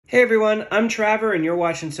Hey everyone, I'm Trevor and you're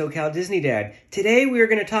watching SoCal Disney Dad. Today we are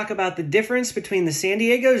going to talk about the difference between the San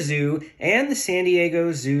Diego Zoo and the San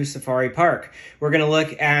Diego Zoo Safari Park. We're going to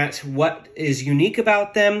look at what is unique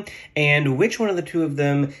about them and which one of the two of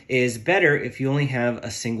them is better if you only have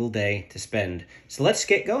a single day to spend. So let's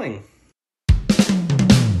get going.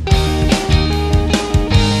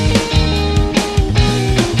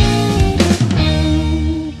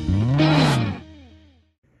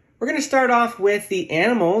 We're going to start off with the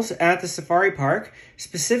animals at the safari park.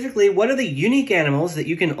 Specifically, what are the unique animals that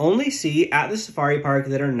you can only see at the safari park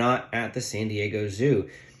that are not at the San Diego Zoo?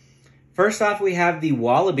 First off, we have the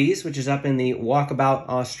wallabies, which is up in the Walkabout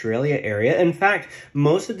Australia area. In fact,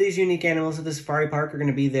 most of these unique animals at the safari park are going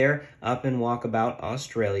to be there up in Walkabout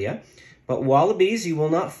Australia. But wallabies, you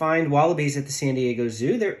will not find wallabies at the San Diego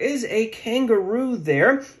Zoo. There is a kangaroo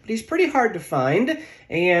there, but he's pretty hard to find.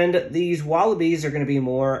 And these wallabies are going to be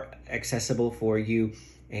more accessible for you.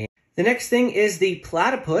 And the next thing is the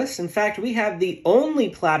platypus. In fact, we have the only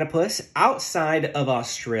platypus outside of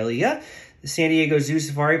Australia. The San Diego Zoo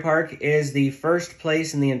Safari Park is the first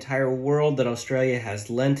place in the entire world that Australia has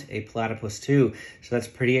lent a platypus to. So that's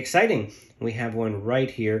pretty exciting. We have one right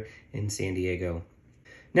here in San Diego.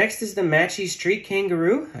 Next is the Matschie street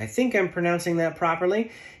kangaroo. I think I'm pronouncing that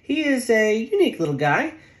properly. He is a unique little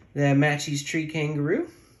guy, the Matschie street kangaroo.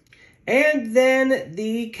 And then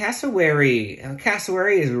the cassowary.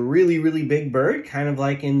 Cassowary is a really big bird, kind of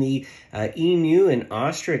like in the emu and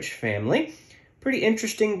ostrich family. Pretty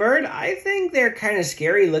interesting bird. I think they're kind of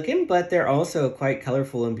scary looking, but they're also a quite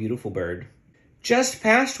colorful and beautiful bird. Just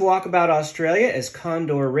past Walkabout Australia is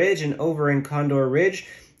Condor Ridge, and over in Condor Ridge,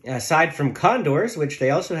 aside from condors, which they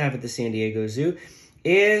also have at the San Diego Zoo,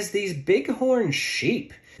 is these bighorn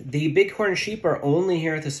sheep. The bighorn sheep are only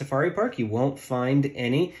here at the safari park. You won't find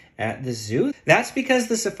any at the zoo. That's because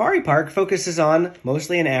the safari park focuses on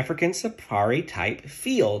mostly an African safari type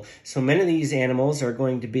feel. So many of these animals are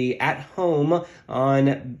going to be at home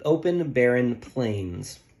on open, barren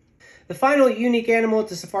plains. The final unique animal at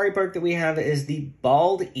the safari park that we have is the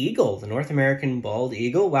bald eagle, the North American bald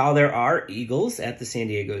eagle. While there are eagles at the San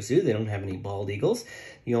Diego Zoo, they don't have any bald eagles.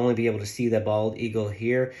 You'll only be able to see the bald eagle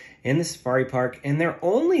here in the safari park, and they're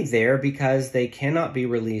only there because they cannot be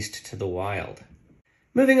released to the wild.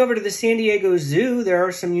 Moving over to the San Diego Zoo, there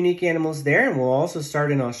are some unique animals there, and we'll also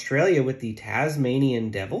start in Australia with the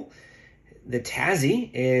Tasmanian devil. The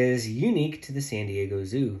Tassie is unique to the San Diego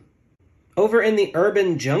Zoo. Over in the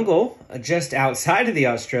urban jungle, just outside of the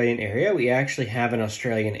Australian area, we actually have an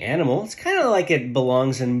Australian animal. It's kind of like it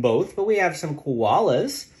belongs in both, but we have some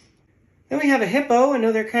koalas. Then we have a hippo. I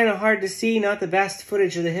know they're kind of hard to see, not the best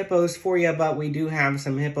footage of the hippos for you, but we do have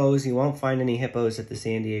some hippos. You won't find any hippos at the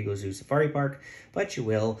San Diego Zoo Safari Park, but you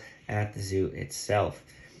will at the zoo itself.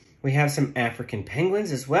 We have some African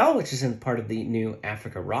penguins as well, which is in part of the new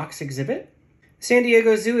Africa Rocks exhibit. San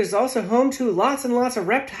Diego Zoo is also home to lots and lots of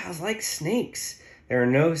reptiles like snakes. There are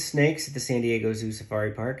no snakes at the San Diego Zoo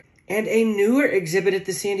Safari Park. And a newer exhibit at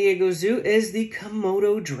the San Diego Zoo is the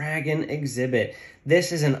Komodo dragon exhibit.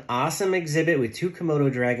 This is an awesome exhibit with 2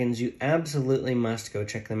 Komodo dragons. You absolutely must go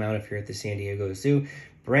check them out if you're at the San Diego Zoo.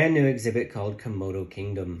 Brand new exhibit called Komodo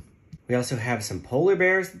Kingdom. We also have some polar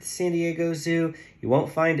bears at the San Diego Zoo. You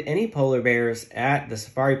won't find any polar bears at the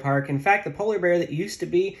safari park. In fact, the polar bear that used to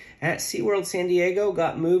be at SeaWorld San Diego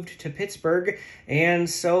got moved to Pittsburgh, and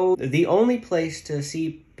so the only place to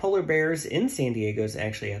see polar bears in San Diego is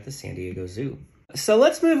actually at the San Diego Zoo. So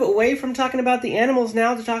let's move away from talking about the animals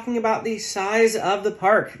now to talking about the size of the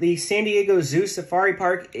park. The San Diego Zoo Safari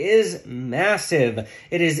Park is massive.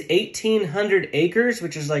 It is 1,800 acres,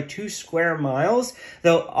 which is like 2 square miles,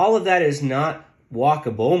 though all of that is not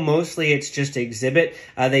walkable. Mostly it's just exhibit.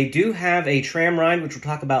 They do have a tram ride, which we'll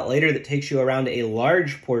talk about later, that takes you around a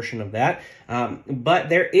large portion of that. But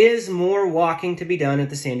there is more walking to be done at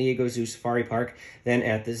the San Diego Zoo Safari Park than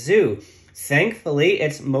at the zoo. Thankfully,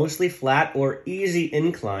 it's mostly flat or easy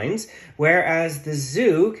inclines, whereas the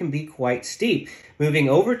zoo can be quite steep. Moving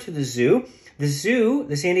over to the zoo, the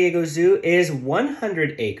San Diego Zoo, is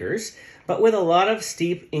 100 acres, but with a lot of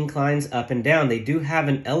steep inclines up and down. They do have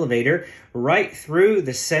an elevator right through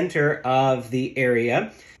the center of the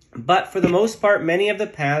area, but for the most part, many of the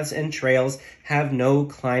paths and trails have no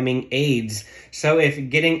climbing aids. So if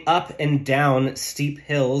getting up and down steep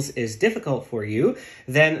hills is difficult for you,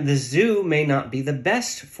 then the zoo may not be the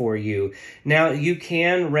best for you. Now, you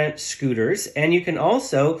can rent scooters, and you can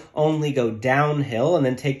also only go downhill and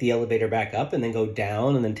then take the elevator back up, and then go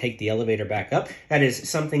down and then take the elevator back up. That is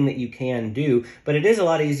something that you can do, but it is a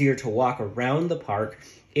lot easier to walk around the park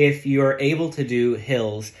if you're able to do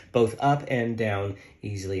hills both up and down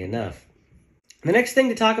easily enough. The next thing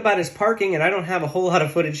to talk about is parking, and I don't have a whole lot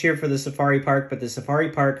of footage here for the safari park, but the safari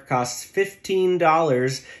park costs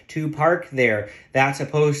 $15 to park there. That's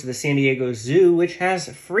opposed to the San Diego Zoo, which has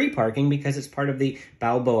free parking because it's part of the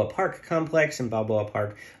Balboa Park complex, and Balboa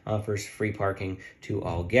Park offers free parking to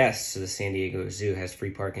all guests. So the San Diego Zoo has free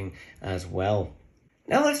parking as well.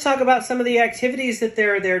 Now let's talk about some of the activities that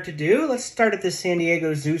they're there to do. Let's start at the San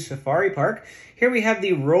Diego Zoo Safari Park. Here we have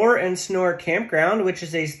the Roar and Snore Campground, which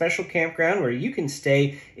is a special campground where you can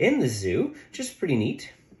stay in the zoo, which is pretty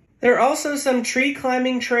neat. There are also some tree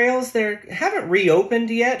climbing trails. They haven't reopened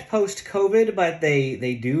yet post-COVID, but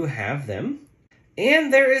they do have them.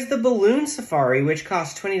 And there is the Balloon Safari, which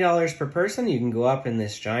costs $20 per person. You can go up in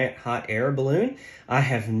this giant hot air balloon. I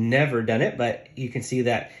have never done it, but you can see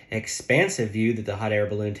that expansive view that the hot air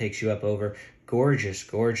balloon takes you up over. Gorgeous,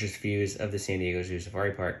 gorgeous views of the San Diego Zoo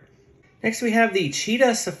Safari Park. Next, we have the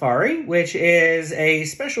Cheetah Safari, which is a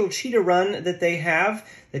special cheetah run that they have.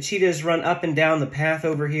 The cheetahs run up and down the path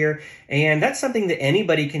over here, and that's something that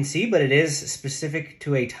anybody can see, but it is specific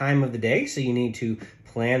to a time of the day, so you need to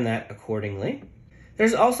plan that accordingly.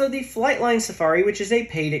 There's also the Flightline Safari, which is a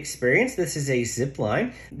paid experience. This is a zip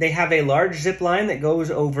line. They have a large zip line that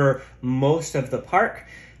goes over most of the park.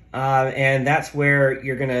 And that's where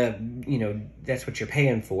you're gonna, that's what you're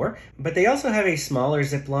paying for. But they also have a smaller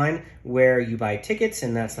zip line where you buy tickets,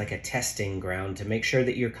 and that's like a testing ground to make sure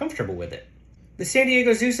that you're comfortable with it. The San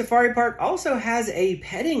Diego Zoo Safari Park also has a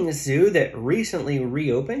petting zoo that recently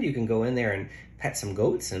reopened. You can go in there and pet some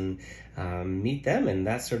goats and meet them and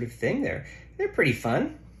that sort of thing. They're pretty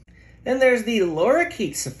fun. Then there's the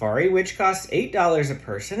Lorikeet Safari, which costs $8 a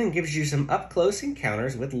person and gives you some up-close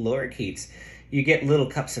encounters with lorikeets. You get little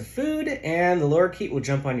cups of food, and the lorikeet will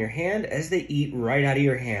jump on your hand as they eat right out of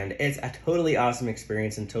your hand. It's a totally awesome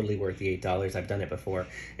experience and totally worth the $8. I've done it before.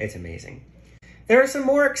 It's amazing. There are some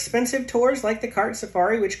more expensive tours like the Cart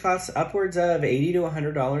Safari, which costs upwards of $80 to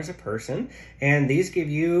 $100 a person. And these give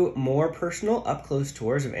you more personal up-close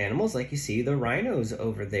tours of animals, like you see the rhinos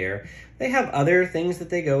over there. They have other things that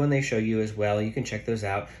they go and they show you as well. You can check those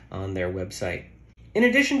out on their website. In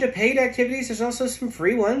addition to paid activities, there's also some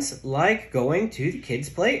free ones, like going to the kids'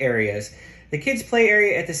 play areas. The kids' play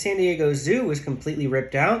area at the San Diego Zoo was completely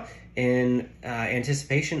ripped out in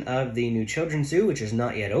anticipation of the new children's zoo, which is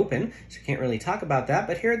not yet open, so can't really talk about that.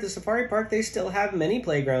 But here at the Safari Park, they still have many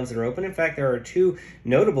playgrounds that are open. In fact, there are two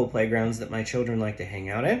notable playgrounds that my children like to hang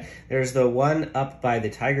out in. There's the one up by the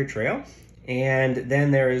Tiger Trail, and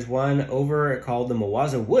then there is one over called the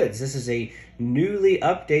Mawaza Woods. This is a newly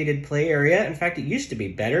updated play area. In fact, it used to be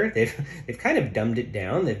better. They've kind of dumbed it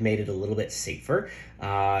down. They've made it a little bit safer.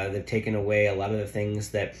 They've taken away a lot of the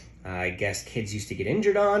things that I guess kids used to get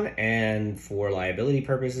injured on, and for liability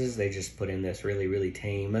purposes, they just put in this really, really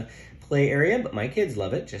tame play area, but my kids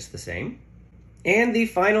love it just the same. And the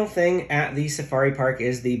final thing at the Safari Park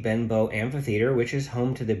is the Benbow Amphitheater, which is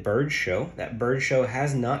home to the bird show. That bird show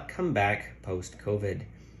has not come back post-COVID.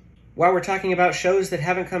 While we're talking about shows that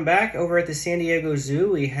haven't come back, over at the San Diego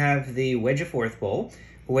Zoo, we have the Wedge of Fourth Bowl,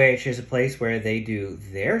 which is a place where they do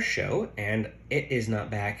their show, and it is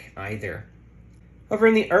not back either. Over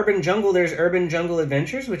in the Urban Jungle, there's Urban Jungle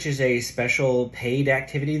Adventures, which is a special paid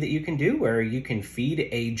activity that you can do where you can feed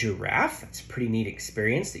a giraffe. It's a pretty neat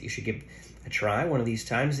experience that you should give a try one of these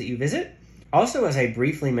times that you visit. Also, as I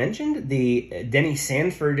briefly mentioned, the Denny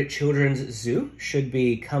Sanford Children's Zoo should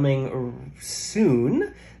be coming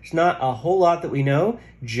soon. There's not a whole lot that we know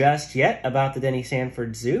just yet about the Denny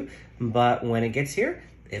Sanford Zoo, but when it gets here,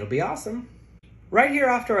 it'll be awesome. Right here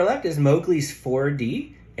off to our left is Mowgli's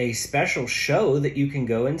 4D, a special show that you can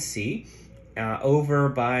go and see over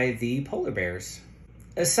by the polar bears.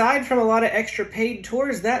 Aside from a lot of extra paid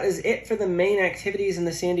tours, that is it for the main activities in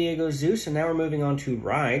the San Diego Zoo. So now we're moving on to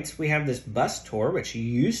rides. We have this bus tour, which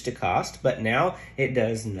used to cost, but now it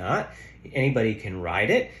does not. Anybody can ride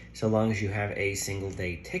it, so long as you have a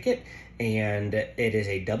single-day ticket. And it is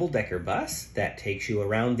a double-decker bus that takes you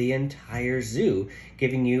around the entire zoo,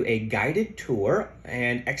 giving you a guided tour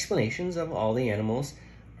and explanations of all the animals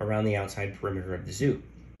around the outside perimeter of the zoo.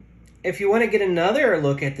 If you want to get another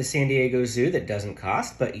look at the San Diego Zoo that doesn't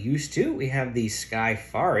cost, but used to, we have the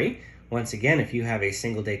Skyfari. Once again, if you have a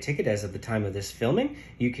single-day ticket as of the time of this filming,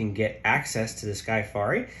 you can get access to the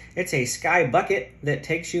Skyfari. It's a sky bucket that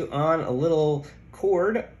takes you on a little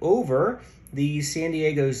cord over the San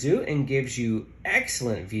Diego Zoo and gives you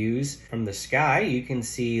excellent views from the sky. You can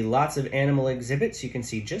see lots of animal exhibits. You can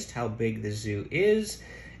see just how big the zoo is.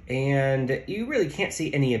 And you really can't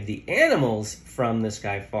see any of the animals from the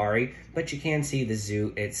Skyfari, but you can see the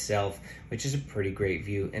zoo itself, which is a pretty great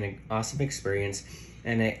view and an awesome experience.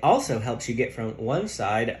 And it also helps you get from one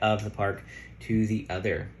side of the park to the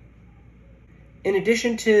other. In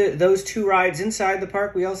addition to those 2 rides inside the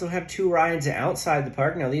park, we also have 2 rides outside the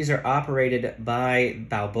park. Now, these are operated by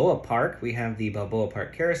Balboa Park. We have the Balboa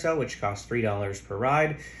Park Carousel, which costs $3 per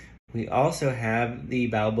ride. We also have the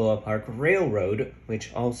Balboa Park Railroad,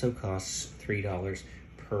 which also costs $3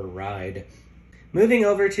 per ride. Moving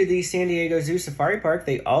over to the San Diego Zoo Safari Park,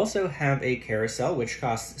 they also have a carousel, which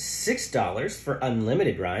costs $6 for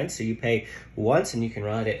unlimited rides. So you pay once and you can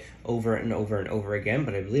ride it over and over and over again,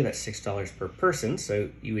 but I believe that's $6 per person, so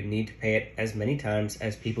you would need to pay it as many times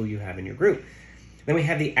as people you have in your group. Then we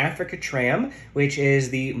have the Africa Tram, which is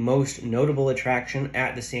the most notable attraction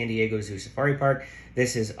at the San Diego Zoo Safari Park.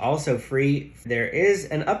 This is also free. There is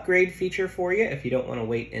an upgrade feature for you if you don't want to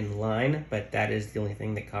wait in line, but that is the only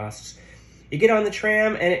thing that costs. You get on the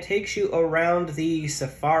tram and it takes you around the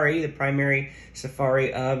safari, the primary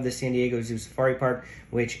safari of the San Diego Zoo Safari Park,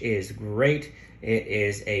 which is great. It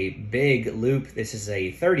is a big loop. This is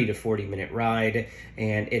a 30 to 40 minute ride,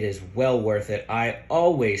 and it is well worth it. I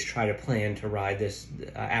always try to plan to ride this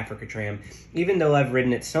Africa Tram. Even though I've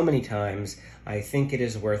ridden it so many times, I think it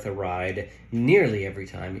is worth a ride nearly every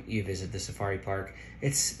time you visit the safari park.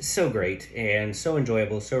 It's so great and so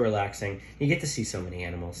enjoyable, so relaxing. You get to see so many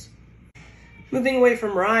animals. Moving away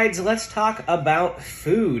from rides, let's talk about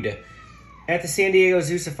food. At the San Diego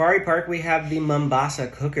Zoo Safari Park, we have the Mombasa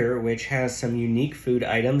Cooker, which has some unique food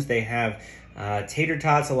items. They have tater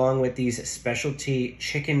tots along with these specialty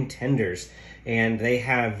chicken tenders, and they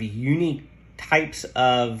have unique types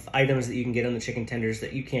of items that you can get on the chicken tenders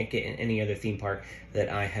that you can't get in any other theme park that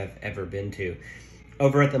I have ever been to.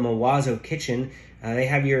 Over at the Mawazo Kitchen, they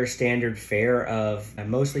have your standard fare of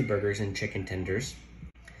mostly burgers and chicken tenders.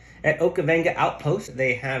 At Okavango Outpost,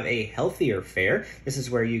 they have a healthier fare. This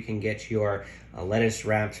is where you can get your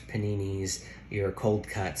lettuce-wrapped paninis, your cold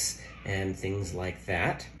cuts, and things like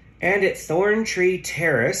that. And at Thorntree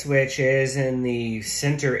Terrace, which is in the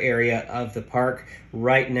center area of the park,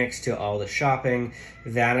 right next to all the shopping,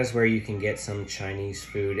 that is where you can get some Chinese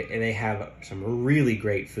food. And they have some really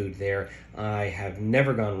great food there. I have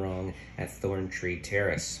never gone wrong at Thorntree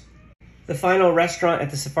Terrace. The final restaurant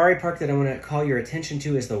at the safari park that I want to call your attention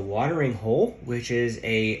to is the Watering Hole, which is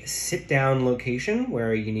a sit-down location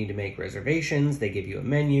where you need to make reservations. They give you a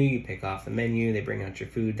menu, you pick off the menu, they bring out your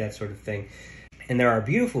food, that sort of thing. And there are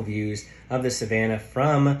beautiful views of the savannah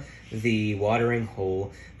from the Watering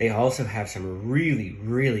Hole. They also have some really,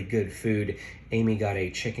 really good food. Amy got a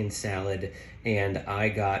chicken salad and I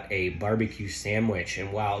got a barbecue sandwich.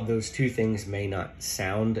 And while those two things may not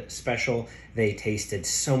sound special, they tasted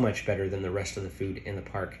so much better than the rest of the food in the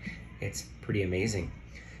park. It's pretty amazing.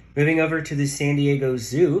 Moving over to the San Diego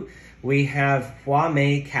Zoo, we have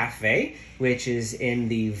Huamei Cafe, which is in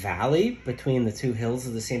the valley between the two hills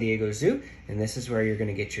of the San Diego Zoo, and this is where you're going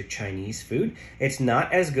to get your Chinese food. It's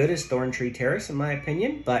not as good as Thorntree Terrace, in my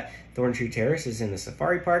opinion, but Thorntree Terrace is in the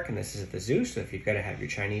safari park, and this is at the zoo, so if you've got to have your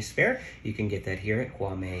Chinese fare, you can get that here at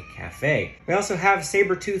Huamei Cafe. We also have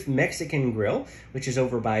Sabertooth Mexican Grill, which is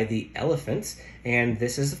over by the elephants, and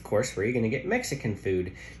this is, of course, where you're going to get Mexican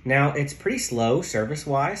food. Now, it's pretty slow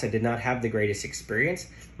service-wise. I did not have the greatest experience,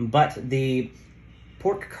 but the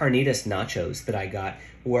pork carnitas nachos that I got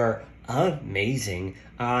were amazing.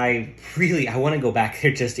 I want to go back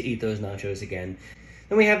there just to eat those nachos again.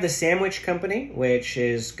 Then we have the Sandwich Company, which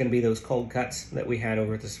is going to be those cold cuts that we had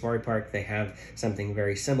over at the safari park. They have something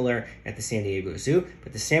very similar at the San Diego Zoo,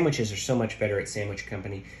 but the sandwiches are so much better at Sandwich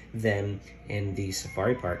Company than in the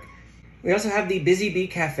safari park. We also have the Busy Bee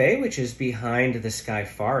Cafe, which is behind the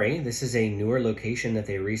Skyfari. This is a newer location that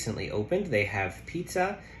they recently opened. They have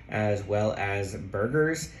pizza as well as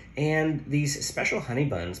burgers and these special honey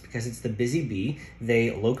buns. Because it's the Busy Bee,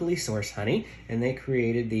 they locally source honey and they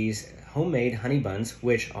created these homemade honey buns,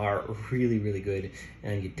 which are really, really good,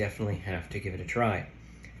 and you definitely have to give it a try.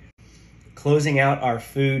 Closing out our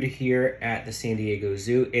food here at the San Diego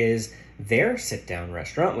Zoo is their sit-down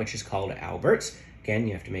restaurant, which is called Albert's. Again,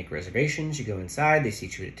 you have to make reservations. You go inside, they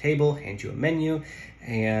seat you at a table, hand you a menu,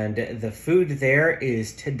 and the food there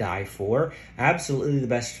is to die for. Absolutely the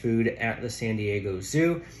best food at the San Diego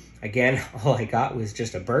Zoo. Again, all I got was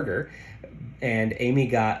just a burger, and Amy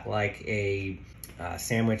got like a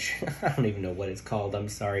sandwich. I don't even know what it's called. I'm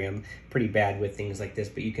sorry, I'm pretty bad with things like this,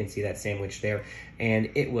 but you can see that sandwich there,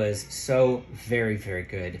 and it was so very, very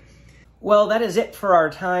good. Well, that is it for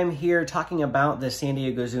our time here talking about the San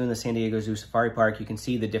Diego Zoo and the San Diego Zoo Safari Park. You can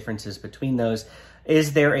see the differences between those.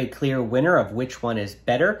 Is there a clear winner of which one is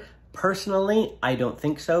better? Personally, I don't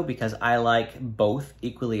think so, because I like both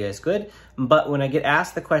equally as good. But when I get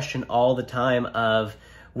asked the question all the time of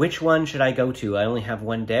which one should I go to, I only have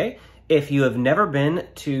one day, If you have never been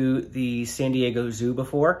to the San Diego Zoo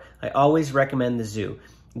before, I always recommend the zoo.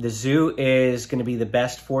 The zoo is going to be the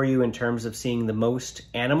best for you in terms of seeing the most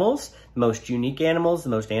animals, the most unique animals, the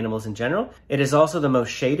most animals in general. It is also the most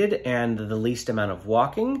shaded and the least amount of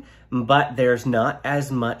walking, but there's not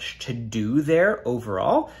as much to do there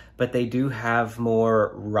overall, but they do have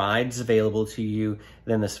more rides available to you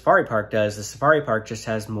than the safari park does. The safari park just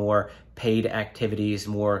has more paid activities,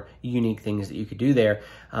 more unique things that you could do there.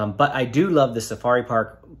 But I do love the safari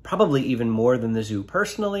park probably even more than the zoo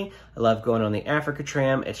personally. I love going on the Africa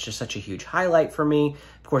Tram. It's just such a huge highlight for me.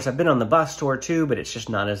 Of course, I've been on the bus tour too, but it's just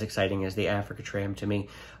not as exciting as the Africa Tram to me.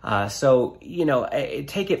 So, you know,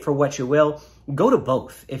 take it for what you will. Go to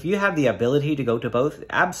both. If you have the ability to go to both,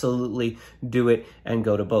 absolutely do it and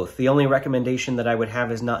go to both. The only recommendation that I would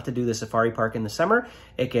have is not to do the safari park in the summer.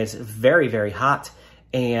 It gets very, very hot,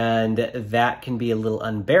 and that can be a little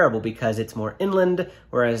unbearable because it's more inland,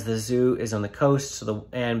 whereas the zoo is on the coast.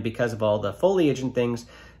 And because of all the foliage and things,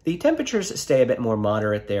 the temperatures stay a bit more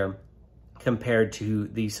moderate there compared to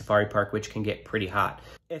the safari park, which can get pretty hot.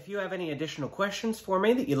 If you have any additional questions for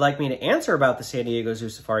me that you'd like me to answer about the San Diego Zoo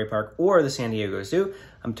Safari Park or the San Diego Zoo,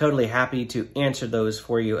 I'm totally happy to answer those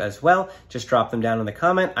for you as well. Just drop them down in the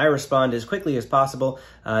comment. I respond as quickly as possible.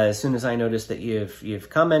 As soon as I notice that you've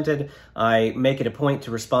commented, I make it a point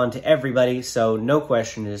to respond to everybody, so no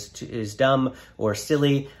question is dumb or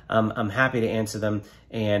silly. I'm happy to answer them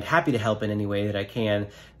and happy to help in any way that I can.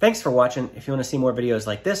 Thanks for watching. If you want to see more videos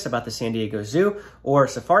like this about the San Diego Zoo or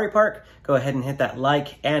Safari Park, go ahead and hit that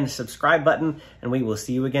like and subscribe button, and we will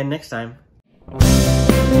see you again next time.